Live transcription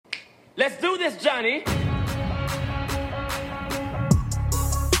Let's do this, Johnny.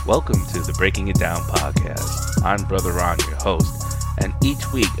 Welcome to the Breaking It Down podcast. I'm Brother Ron, your host, and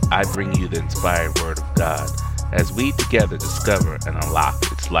each week I bring you the inspired Word of God as we together discover and unlock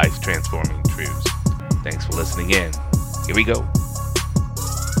its life-transforming truths. Thanks for listening in. Here we go.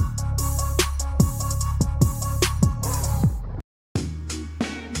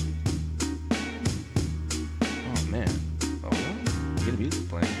 Oh man, get the music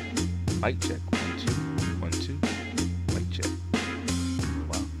playing. Mic check. 1 2 Mic check.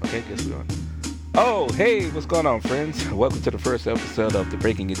 Wow. Okay, guess we're on. Oh, hey, what's going on, friends? Welcome to the first episode of the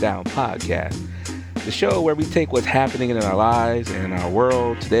Breaking It Down podcast, the show where we take what's happening in our lives and in our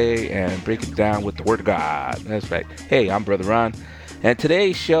world today and break it down with the Word of God. That's right. Hey, I'm Brother Ron, and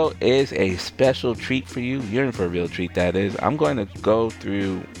today's show is a special treat for you. You're in for a real treat, that is. I'm going to go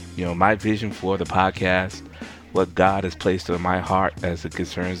through, my vision for the podcast, what God has placed on my heart as it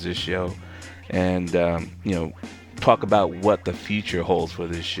concerns this show, and, talk about what the future holds for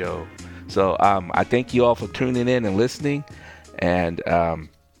this show. So I thank you all for tuning in and listening. And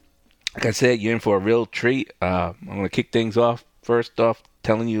like I said, you're in for a real treat. I'm going to kick things off first off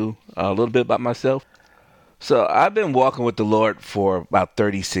telling you a little bit about myself. So I've been walking with the Lord for about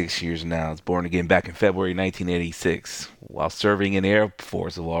 36 years now. I was born again back in February 1986 while serving in the Air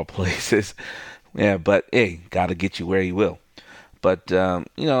Force of all places. Yeah, but hey, got to get you where He will. But, I'm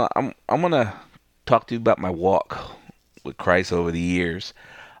going to talk to you about my walk with Christ over the years.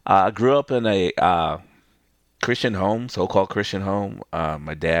 I grew up in a Christian home, so-called Christian home.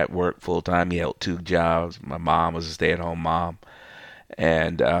 My dad worked full-time. He held 2 jobs. My mom was a stay-at-home mom.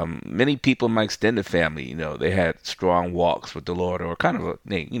 And many people in my extended family, they had strong walks with the Lord or kind of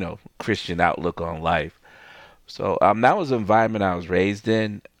a, Christian outlook on life. So that was the environment I was raised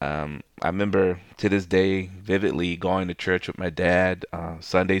in. I remember to this day vividly going to church with my dad,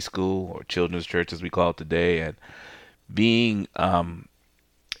 Sunday school or children's church as we call it today, and being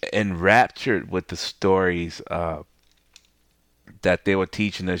enraptured with the stories that they were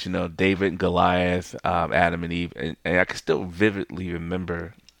teaching us, David and Goliath, Adam and Eve. And I can still vividly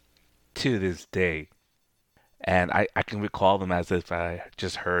remember to this day. And I can recall them as if I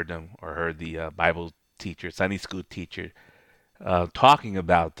just heard them or heard the Bible teacher, Sunday school teacher, talking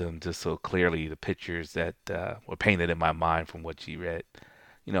about them just so clearly, the pictures that were painted in my mind from what she read.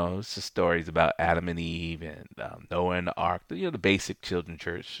 It's just stories about Adam and Eve and Noah and the Ark, the basic children's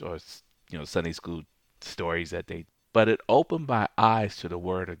church or, Sunday school stories that they. But it opened my eyes to the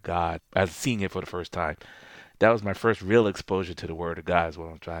Word of God as seeing it for the first time. That was my first real exposure to the Word of God is what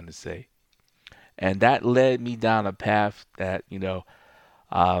I'm trying to say. And that led me down a path that,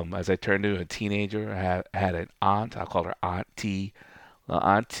 as I turned into a teenager, I had an aunt. I call her Aunt T.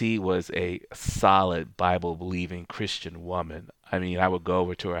 Aunt T was a solid Bible-believing Christian woman. I mean, I would go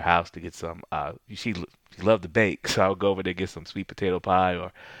over to her house to get some. She loved to bake, so I would go over there to get some sweet potato pie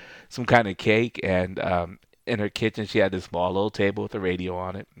or some kind of cake. And in her kitchen, she had this small little table with a radio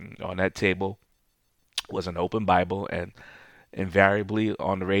on it. And on that table was an open Bible, and invariably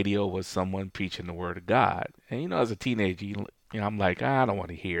on the radio was someone preaching the Word of God. And as a teenager, I'm like, I don't want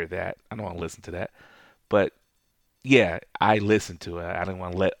to hear that. I don't want to listen to that. But yeah, I listened to it. I didn't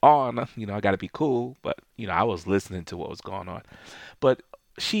want to let on, I got to be cool, but I was listening to what was going on. But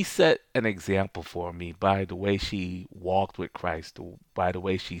she set an example for me by the way she walked with Christ, by the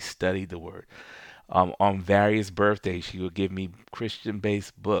way she studied the Word. On various birthdays, she would give me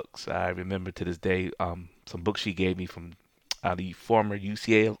Christian-based books. I remember to this day some books she gave me from the former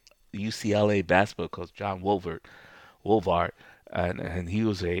UCLA basketball coach John Wolvart, and he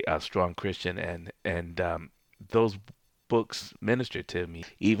was a strong Christian, and those books ministered to me,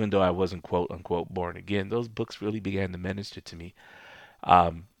 even though I wasn't quote unquote born again. Those books really began to minister to me.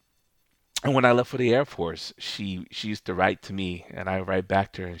 And when I left for the Air Force, she used to write to me, and I would write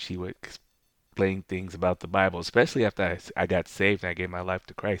back to her, and she would explain things about the Bible, especially after I got saved and I gave my life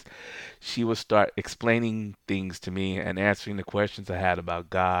to Christ. She would start explaining things to me and answering the questions I had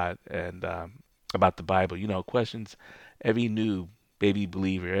about God and about the Bible. Questions every new baby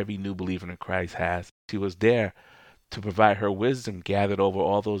believer, every new believer in Christ has. She was there to provide her wisdom gathered over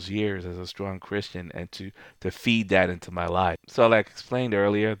all those years as a strong Christian and to feed that into my life. So like I explained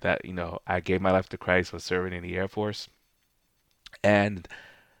earlier that, I gave my life to Christ, was serving in the Air Force. And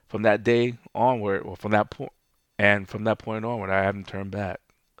from that day onward, or from that point, and from that point onward, I haven't turned back.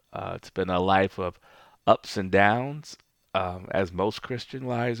 It's been a life of ups and downs, as most Christian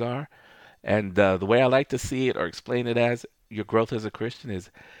lives are. And the way I like to see it or explain it as your growth as a Christian is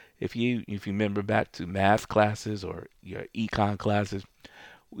if you remember back to math classes or your econ classes,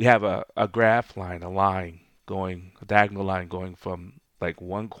 we have a graph line, a diagonal line going from like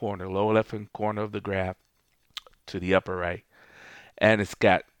one corner, lower left hand corner of the graph to the upper right, and it's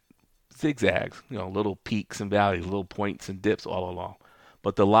got zigzags, little peaks and valleys, little points and dips all along.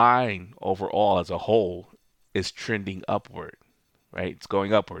 But the line overall as a whole is trending upward, right? It's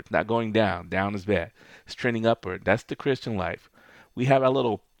going upward, it's not going down. Down is bad. It's trending upward. That's the Christian life. We have our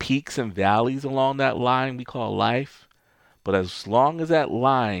little peaks and valleys along that line we call life. But as long as that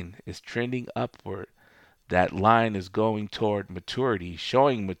line is trending upward, that line is going toward maturity,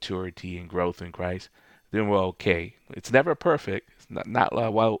 showing maturity and growth in Christ, then we're okay. It's never perfect.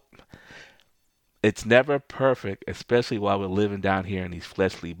 Well, it's never perfect, especially while we're living down here in these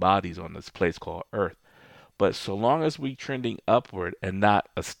fleshly bodies on this place called Earth. But so long as we're trending upward and not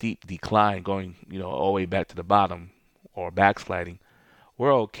a steep decline going, all the way back to the bottom or backsliding,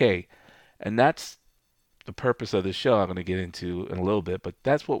 we're okay. And that's the purpose of the show I'm going to get into in a little bit, but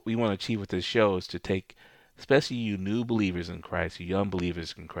that's what we want to achieve with this show is to take, especially you new believers in Christ, you young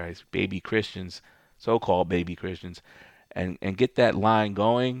believers in Christ, baby Christians, so-called baby Christians, and get that line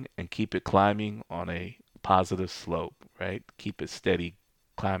going and keep it climbing on a positive slope, right? Keep it steady,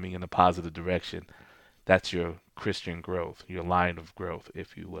 climbing in a positive direction. That's your Christian growth, your line of growth,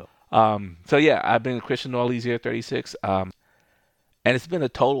 if you will. So yeah, I've been a Christian all these years, 36. And it's been a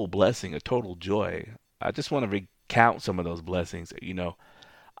total blessing, a total joy. I just want to recount some of those blessings.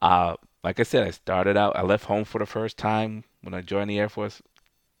 Like I said, I started out, I left home for the first time when I joined the Air Force.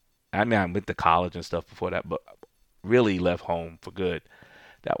 I mean, I went to college and stuff before that, but really left home for good.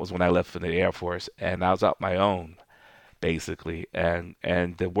 That was when I left for the Air Force, and I was out my own, basically. And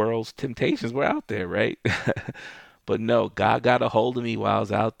the world's temptations were out there, right? But no, God got a hold of me while I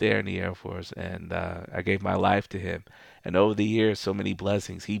was out there in the Air Force, and I gave my life to Him. And over the years, so many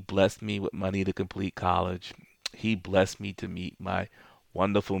blessings. He blessed me with money to complete college. He blessed me to meet my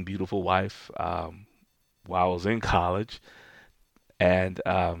wonderful and beautiful wife while I was in college. And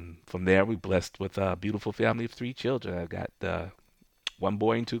from there, we blessed with a beautiful family of three children. I got one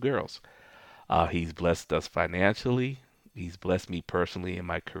boy and two girls. He's blessed us financially. He's blessed me personally in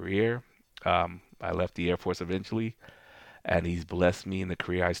my career. I left the Air Force eventually, and he's blessed me in the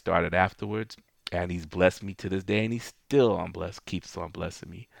career I started afterwards. And he's blessed me to this day, and he's still on blessed, keeps on blessing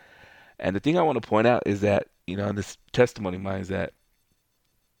me. And the thing I want to point out is that, in this testimony of mine is that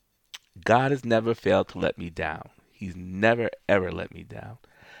God has never failed to let me down. He's never ever let me down.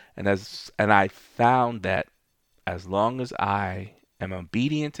 And I found that as long as I am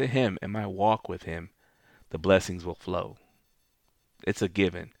obedient to Him in my walk with Him, the blessings will flow. It's a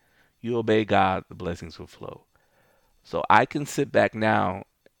given. You obey God, the blessings will flow. So I can sit back now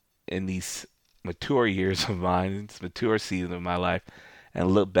in these mature years of mine, this mature season of my life,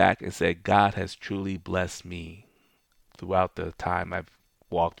 and look back and say, God has truly blessed me throughout the time I've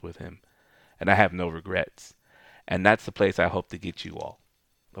walked with Him. And I have no regrets. And that's the place I hope to get you all.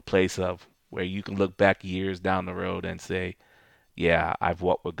 A place of where you can look back years down the road and say, yeah, I've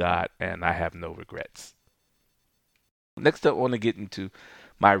walked with God and I have no regrets. Next up, I want to get into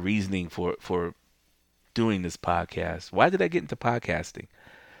my reasoning for doing this podcast. Why did I get into podcasting?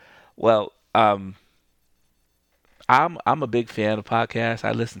 Well, I'm a big fan of podcasts.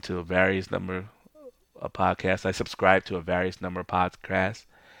 I listen to a various number of podcasts. I subscribe to a various number of podcasts,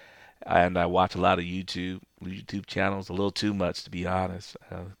 and I watch a lot of YouTube channels. A little too much, to be honest.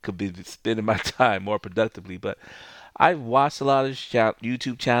 Could be spending my time more productively, but I've watched a lot of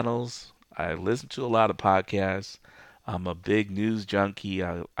YouTube channels. I listen to a lot of podcasts. I'm a big news junkie.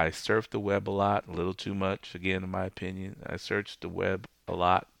 I surf the web a lot, a little too much, again, in my opinion. I search the web a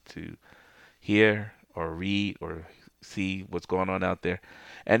lot to hear or read or see what's going on out there.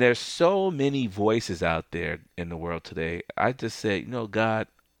 And there's so many voices out there in the world today. I just say, God,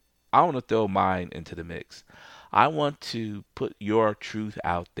 I want to throw mine into the mix. I want to put your truth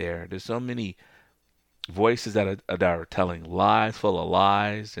out there. There's so many voices that are telling lies, full of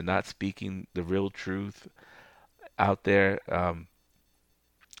lies, and not speaking the real truth out there.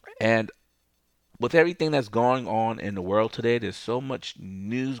 And with everything that's going on in the world today, there's so much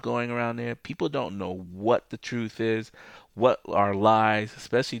news going around there. People don't know what the truth is, what are lies,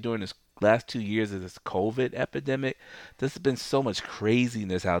 especially during this last 2 years of this COVID epidemic. There's been so much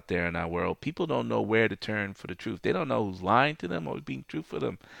craziness out there in our world. People don't know where to turn for the truth. They don't know who's lying to them or who's being true for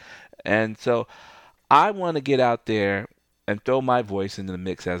them. And so I want to get out there and throw my voice into the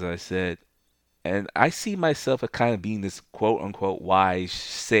mix, as I said. And I see myself as kind of being this quote unquote wise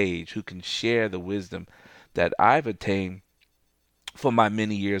sage who can share the wisdom that I've attained from my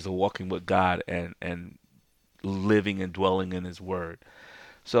many years of walking with God and living and dwelling in His Word.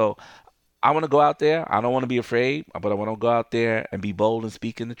 So I want to go out there. I don't want to be afraid, but I want to go out there and be bold and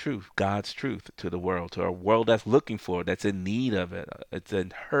speak in the truth, God's truth to the world, to a world that's looking for it, that's in need of it. It's a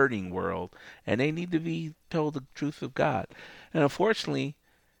hurting world, and they need to be told the truth of God. And unfortunately,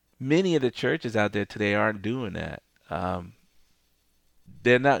 many of the churches out there today aren't doing that.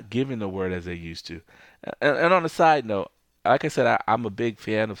 They're not giving the word as they used to. And on a side note, like I said, I'm a big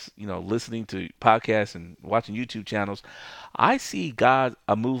fan of listening to podcasts and watching YouTube channels. I see God,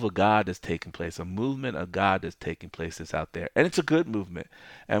 a move of God that's taking place, a movement of God that's taking place that's out there, and it's a good movement.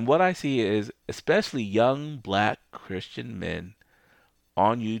 And what I see is, especially young Black Christian men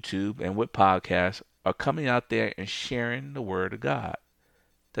on YouTube and with podcasts, are coming out there and sharing the word of God.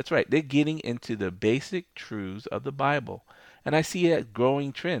 That's right. They're getting into the basic truths of the Bible. And I see a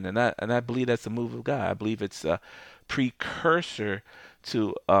growing trend, and I believe that's a move of God. I believe it's a precursor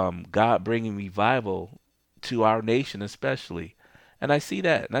to God bringing revival to our nation, especially. And I see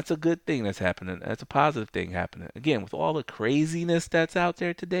that, and that's a good thing that's happening. That's a positive thing happening. Again, with all the craziness that's out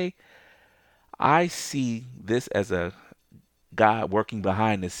there today, I see this as a God working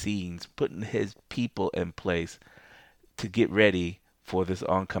behind the scenes, putting His people in place to get ready for this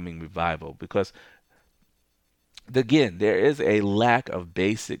oncoming revival. Because again, there is a lack of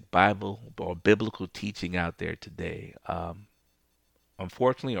basic Bible or biblical teaching out there today.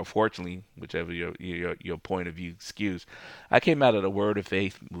 Unfortunately, or fortunately, whichever your point of view skews, I came out of the Word of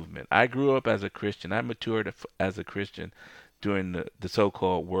Faith movement. I grew up as a Christian. I matured as a Christian during the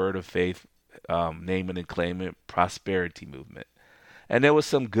so-called Word of Faith, name it and claim it, prosperity movement. And there was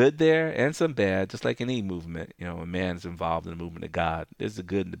some good there and some bad, just like any movement. When man's involved in the movement of God, there's the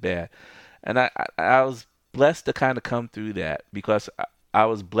good and the bad. And I was blessed to kind of come through that because I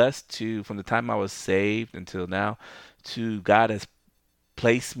was blessed to, from the time I was saved until now, to God has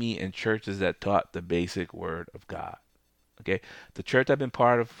placed me in churches that taught the basic word of God. Okay, the church I've been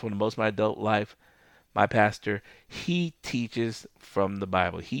part of for the most of my adult life, my pastor, he teaches from the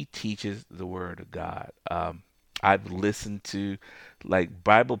Bible. He teaches the Word of God. I've listened to like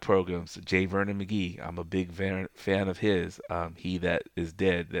Bible programs, J. Vernon McGee. I'm a big fan of his. He that is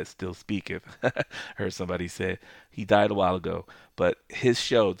dead that still speaketh. Heard somebody say he died a while ago, but his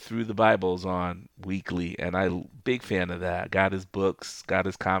show Through the Bible is on weekly, and I'm big fan of that. Got his books, got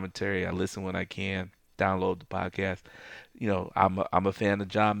his commentary. I listen when I can. Download the podcast. I'm a fan of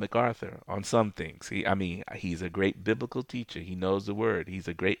John MacArthur on some things. He's a great biblical teacher. He knows the word. He's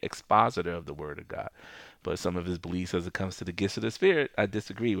a great expositor of the word of God. But some of his beliefs as it comes to the gifts of the Spirit, I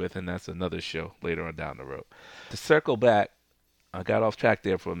disagree with, and that's another show later on down the road. To circle back, I got off track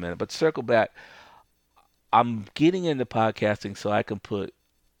there for a minute, but to circle back, I'm getting into podcasting so I can put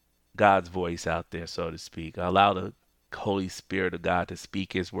God's voice out there, so to speak. I allow the Holy Spirit of God to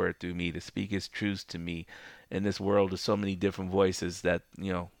speak His word through me, to speak His truths to me. In this world, there's so many different voices that,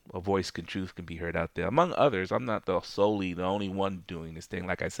 a voice can truth can be heard out there. Among others, I'm not solely the only one doing this thing.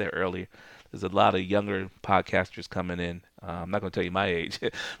 Like I said earlier, there's a lot of younger podcasters coming in. I'm not going to tell you my age,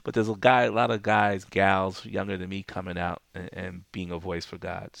 but there's a lot of guys, gals younger than me coming out and being a voice for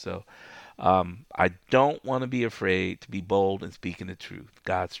God. So I don't want to be afraid to be bold and speaking the truth,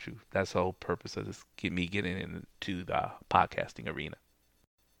 God's truth. That's the whole purpose of this, me getting into the podcasting arena.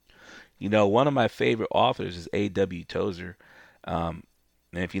 One of my favorite authors is A.W. Tozer. And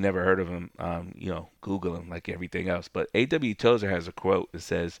if you never heard of him, Google him like everything else. But A.W. Tozer has a quote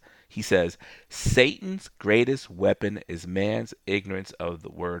that he says, Satan's greatest weapon is man's ignorance of the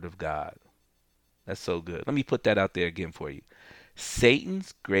word of God. That's so good. Let me put that out there again for you.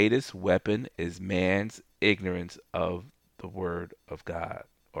 Satan's greatest weapon is man's ignorance of the word of God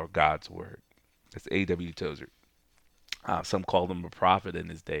or God's word. That's A.W. Tozer. Some called him a prophet in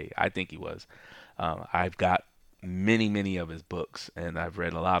his day. I think he was. I've got many of his books, and I've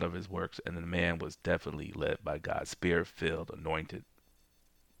read a lot of his works, and the man was definitely led by God, spirit-filled, anointed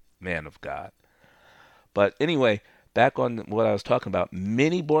man of God. But anyway, back on what I was talking about,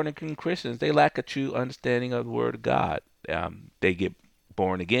 many born-again Christians, they lack a true understanding of the Word of God. They get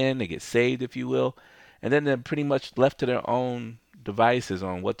born again, they get saved, if you will, and then they're pretty much left to their own devices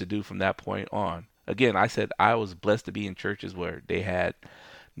on what to do from that point on. Again, I said I was blessed to be in churches where they had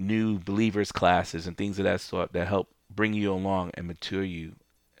new believers classes and things of that sort that help bring you along and mature you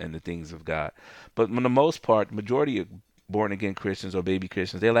in the things of God. But for the most part, the majority of born again Christians or baby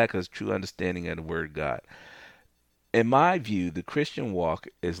Christians, they lack a true understanding of the Word of God. In my view, the Christian walk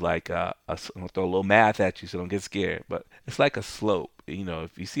is like I'm gonna throw a little math at you, so don't get scared. But it's like a slope.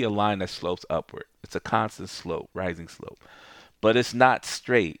 If you see a line that slopes upward, it's a constant slope, rising slope. But it's not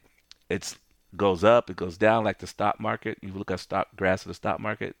straight. It goes up, it goes down, like the stock market. You look at stock graphs of the stock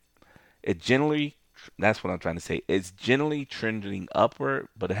market. It generally That's what I'm trying to say. It's generally trending upward,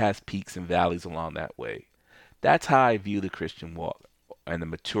 but it has peaks and valleys along that way. That's how I view the Christian walk and the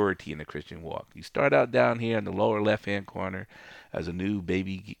maturity in the Christian walk. You start out down here in the lower left hand corner as a new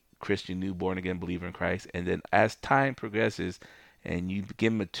baby Christian, new born again believer in Christ. And then as time progresses and you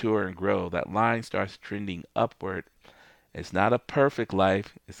begin mature and grow, that line starts trending upward. It's not a perfect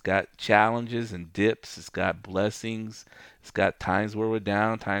life. It's got challenges and dips. It's got blessings. It's got times where we're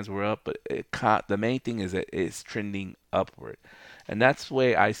down, times we're up. But the main thing is that it's trending upward. And that's the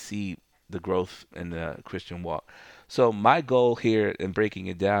way I see the growth in the Christian walk. So my goal here in breaking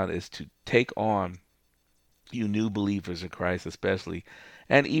it down is to take on you new believers in Christ, especially,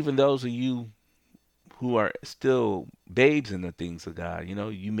 and even those of you who are still babes in the things of God. You know,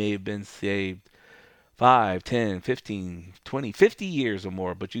 you may have been saved 5, 10, 15, 20, 50 years or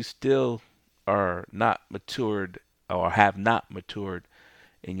more, but you still are not matured or have not matured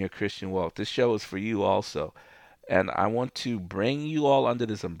in your Christian walk. This show is for you also. And I want to bring you all under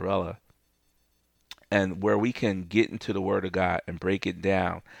this umbrella and where we can get into the Word of God and break it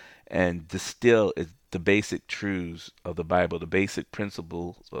down and distill the basic truths of the Bible, the basic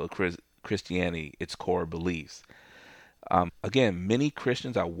principles of Christianity, its core beliefs. Again, many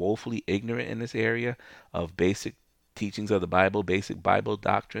Christians are woefully ignorant in this area of basic teachings of the Bible, basic Bible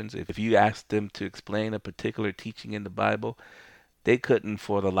doctrines. If you ask them to explain a particular teaching in the Bible, they couldn't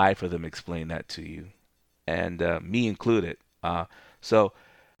for the life of them explain that to you, and me included. So,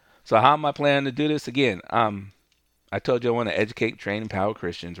 so how am I planning to do this? Again, I told you I want to educate, train, empower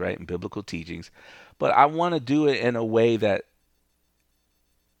Christians, right, in biblical teachings, but I want to do it in a way that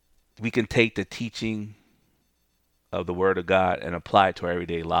we can take the teaching of the Word of God and apply it to our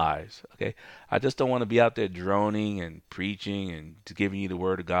everyday lives. Okay, I just don't want to be out there droning and preaching and giving you the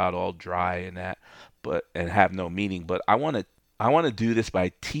Word of God all dry and that, but and have no meaning. But I want to do this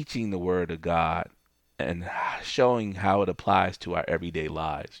by teaching the Word of God and showing how it applies to our everyday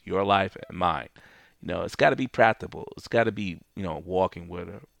lives, your life and mine. You know, it's got to be practical. It's got to be, walking where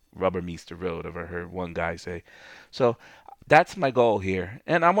the rubber meets the road. I've heard one guy say. So that's my goal here.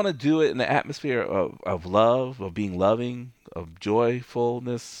 And I want to do it in the atmosphere of love, of being loving, of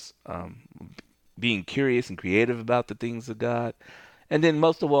joyfulness, being curious and creative about the things of God. And then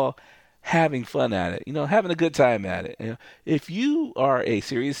most of all, having fun at it, having a good time at it. If you are a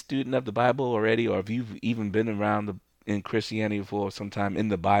serious student of the Bible already, or if you've even been around in Christianity for some time, in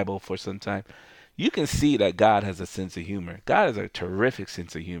the Bible for some time, you can see that God has a sense of humor. God has a terrific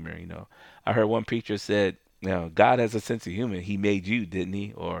sense of humor. I heard one preacher said, God has a sense of humor. He made you, didn't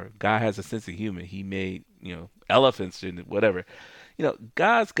he? Or God has a sense of humor. He made, elephants and whatever.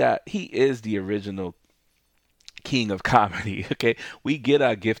 He is the original king of comedy. Okay, we get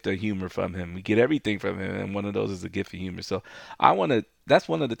our gift of humor from him. We get everything from him, and one of those is the gift of humor. So I want to. That's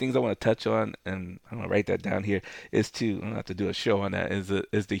one of the things I want to touch on, and I'm gonna write that down here. I'm gonna have to do a show on that.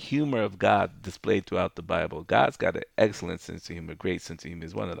 Is the humor of God displayed throughout the Bible? God's got an excellent sense of humor, great sense of humor.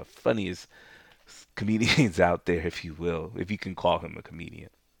 He's one of the funniest comedians out there, if you will, if you can call him a comedian.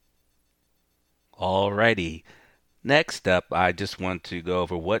 Alrighty. Next up, I just want to go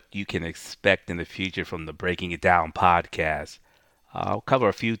over what you can expect in the future from the Breaking It Down podcast. I'll cover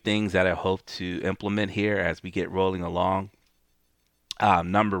a few things that I hope to implement here as we get rolling along.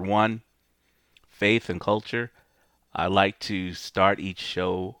 Number one, faith and culture. I like to start each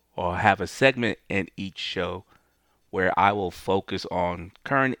show or have a segment in each show where I will focus on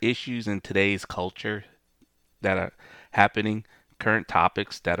current issues in today's culture that are happening, current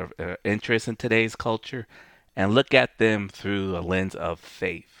topics that are interest in today's culture, and look at them through a lens of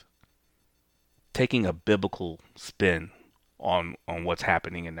faith, taking a biblical spin on what's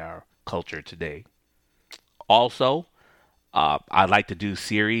happening in our culture today. Also, I like to do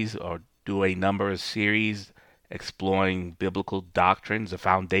series or do a number of series exploring biblical doctrines, the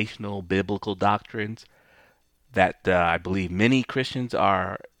foundational biblical doctrines that I believe many Christians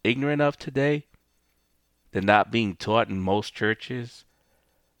are ignorant of today. They're not being taught in most churches.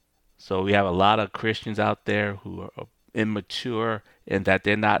 So we have a lot of Christians out there who are immature in that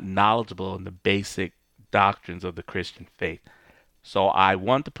they're not knowledgeable in the basic doctrines of the Christian faith. So I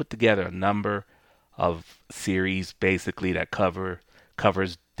want to put together a number of series basically that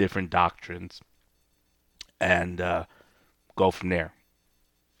covers different doctrines and go from there.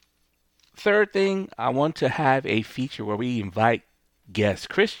 Third thing, I want to have a feature where we invite guests,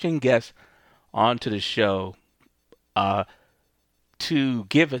 Christian guests, onto the show to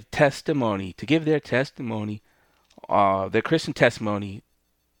give a testimony, to give their testimony, their Christian testimony,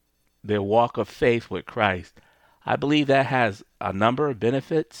 their walk of faith with Christ. I believe that has a number of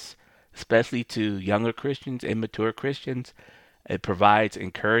benefits, especially to younger Christians, immature Christians, It provides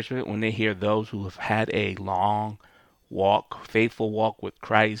encouragement when they hear those who have had a long walk, faithful walk with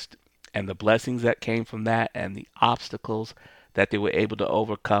Christ, and the blessings that came from that, and the obstacles that they were able to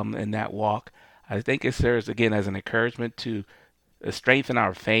overcome in that walk. I think it serves again as an encouragement to strengthen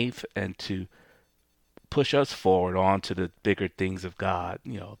our faith and to push us forward on to the bigger things of God.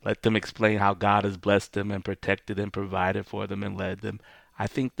 Let them explain how God has blessed them and protected and provided for them and led them. I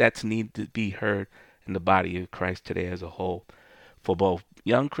think that's needed to be heard in the body of Christ today as a whole, for both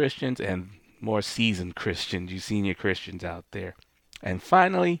young Christians and more seasoned Christians, you senior Christians out there. And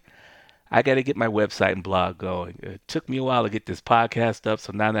finally, I got to get my website and blog going. It took me a while to get this podcast up,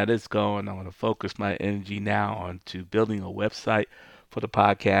 so now that it's going, I want to focus my energy now on to building a website for the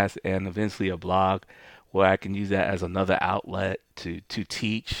podcast and eventually a blog where I can use that as another outlet to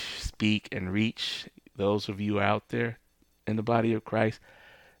teach, speak, and reach those of you out there in the body of Christ,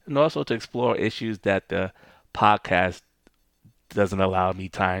 and also to explore issues that the podcast doesn't allow me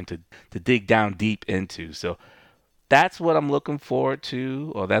time to dig down deep into. So that's what I'm looking forward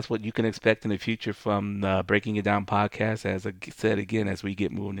to, or that's what you can expect in the future from the Breaking It Down podcast. As I said again, as we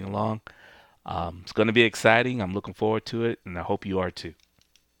get moving along, it's going to be exciting. I'm looking forward to it, and I hope you are too.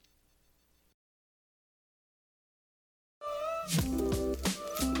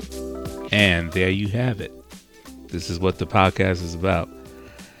 And there you have it. This is what the podcast is about.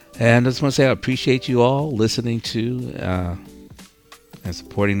 And I just want to say I appreciate you all listening to and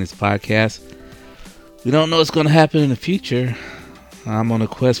supporting this podcast. We don't know what's going to happen in the future. I'm on a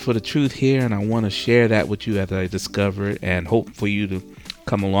quest for the truth here, and I want to share that with you as I discover it and hope for you to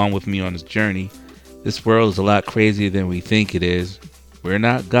come along with me on this journey. This world is a lot crazier than we think it is. We're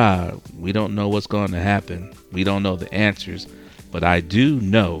not God. We don't know what's going to happen. We don't know the answers, but I do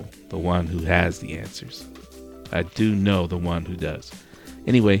know the one who has the answers. I do know the one who does.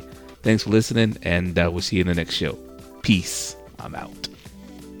 Anyway, thanks for listening, and we'll see you in the next show. Peace. I'm out.